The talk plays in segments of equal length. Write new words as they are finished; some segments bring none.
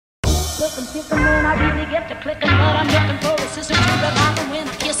looking, picking when I really get to clicking, but I'm looking for a sister to revive and win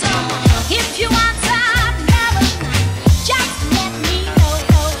a kiss. If you want some love, just let me know.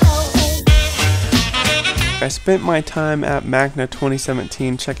 I spent my time at MACNA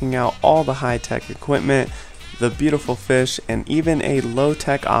 2017 checking out all the high-tech equipment, the beautiful fish, and even a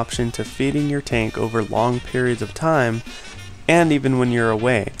low-tech option to feeding your tank over long periods of time, and even when you're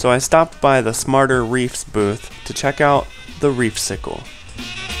away. So I stopped by the Smarter Reefs booth to check out the Reefsicle.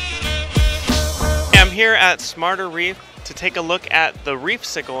 I'm here at Smarter Reef to take a look at the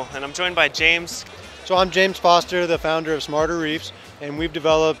Reefsicle, and I'm joined by James. So I'm James Foster, the founder of Smarter Reefs, and we've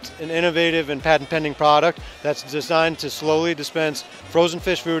developed an innovative and patent-pending product that's designed to slowly dispense frozen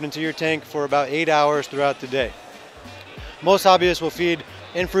fish food into your tank for about 8 hours throughout the day. Most hobbyists will feed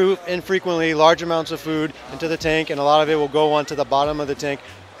infrequently large amounts of food into the tank, and a lot of it will go onto the bottom of the tank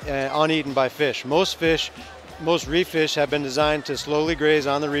uneaten by fish. Most reef fish have been designed to slowly graze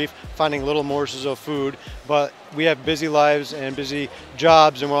on the reef, finding little morsels of food, but we have busy lives and busy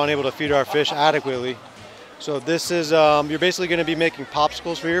jobs, and we're unable to feed our fish adequately. So this is, you're basically going to be making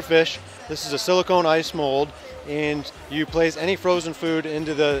popsicles for your fish. This is a silicone ice mold, and you place any frozen food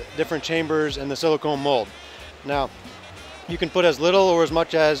into the different chambers in the silicone mold. Now, you can put as little or as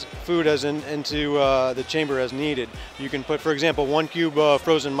much as food as into the chamber as needed. You can put, for example, 1 cube of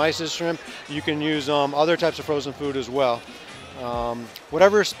frozen mysis shrimp. You can use other types of frozen food as well.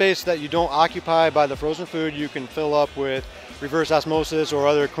 Whatever space that you don't occupy by the frozen food, you can fill up with reverse osmosis or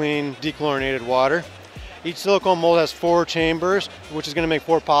other clean dechlorinated water. Each silicone mold has 4 chambers, which is going to make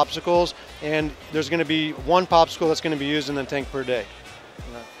 4 popsicles, and there's going to be 1 popsicle that's going to be used in the tank per day.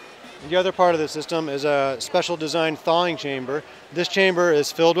 The other part of the system is a special designed thawing chamber. This chamber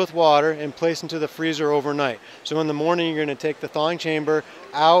is filled with water and placed into the freezer overnight. So in the morning you're going to take the thawing chamber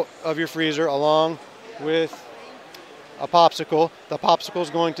out of your freezer along with a popsicle. The popsicle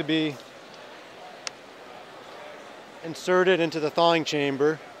is going to be inserted into the thawing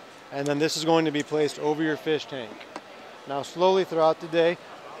chamber, and then this is going to be placed over your fish tank. Now slowly throughout the day,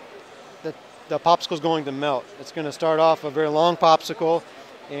 the popsicle is going to melt. It's going to start off a very long popsicle,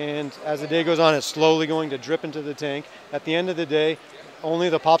 and as the day goes on, it's slowly going to drip into the tank. At the end of the day, only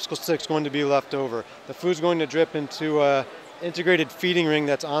the popsicle stick is going to be left over. The food's going to drip into an integrated feeding ring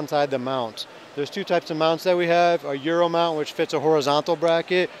that's inside the mount. There's 2 types of mounts that we have: a Euro mount, which fits a horizontal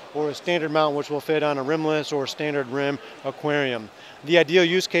bracket, or a standard mount, which will fit on a rimless or standard rim aquarium. The ideal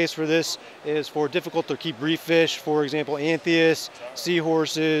use case for this is for difficult to keep reef fish, for example, anthias,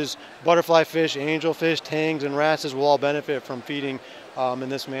 seahorses, butterfly fish, angelfish, tangs, and wrasses will all benefit from feeding in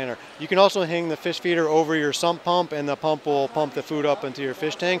this manner. You can also hang the fish feeder over your sump pump, and the pump will pump the food up into your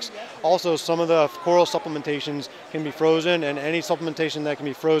fish tanks. Also, some of the coral supplementations can be frozen, and any supplementation that can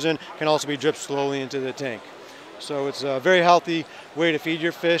be frozen can also be dripped slowly into the tank. So it's a very healthy way to feed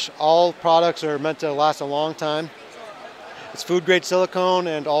your fish. All products are meant to last a long time. It's food grade silicone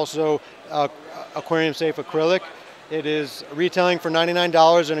and also aquarium safe acrylic. It is retailing for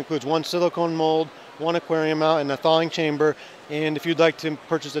 $99 and includes 1 silicone mold, 1 aquarium mount, and a thawing chamber. And if you'd like to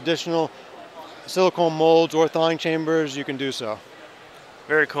purchase additional silicone molds or thawing chambers, you can do so.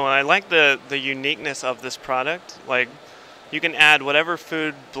 Very cool. And I like the uniqueness of this product. Like, you can add whatever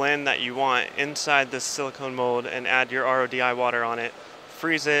food blend that you want inside this silicone mold and add your RODI water on it,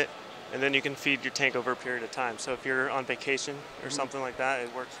 freeze it, and then you can feed your tank over a period of time. So if you're on vacation or something like that,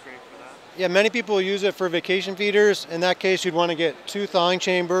 it works great for that. Yeah, many people use it for vacation feeders. In that case, you'd want to get 2 thawing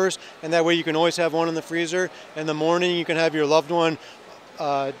chambers, and that way you can always have 1 in the freezer. In the morning, you can have your loved one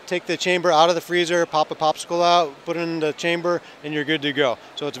take the chamber out of the freezer, pop a popsicle out, put it in the chamber, and you're good to go.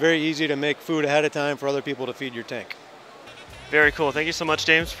 So it's very easy to make food ahead of time for other people to feed your tank. Very cool. Thank you so much,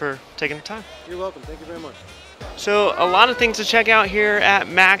 James, for taking the time. You're welcome. Thank you very much. So a lot of things to check out here at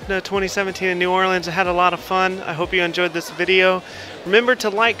MACNA 2017 in New Orleans. I had a lot of fun. I hope you enjoyed this video. Remember to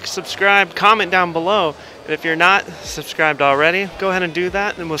like, subscribe, comment down below. And if you're not subscribed already, go ahead and do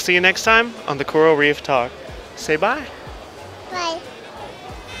that. And we'll see you next time on the Coral Reef Talk. Say bye.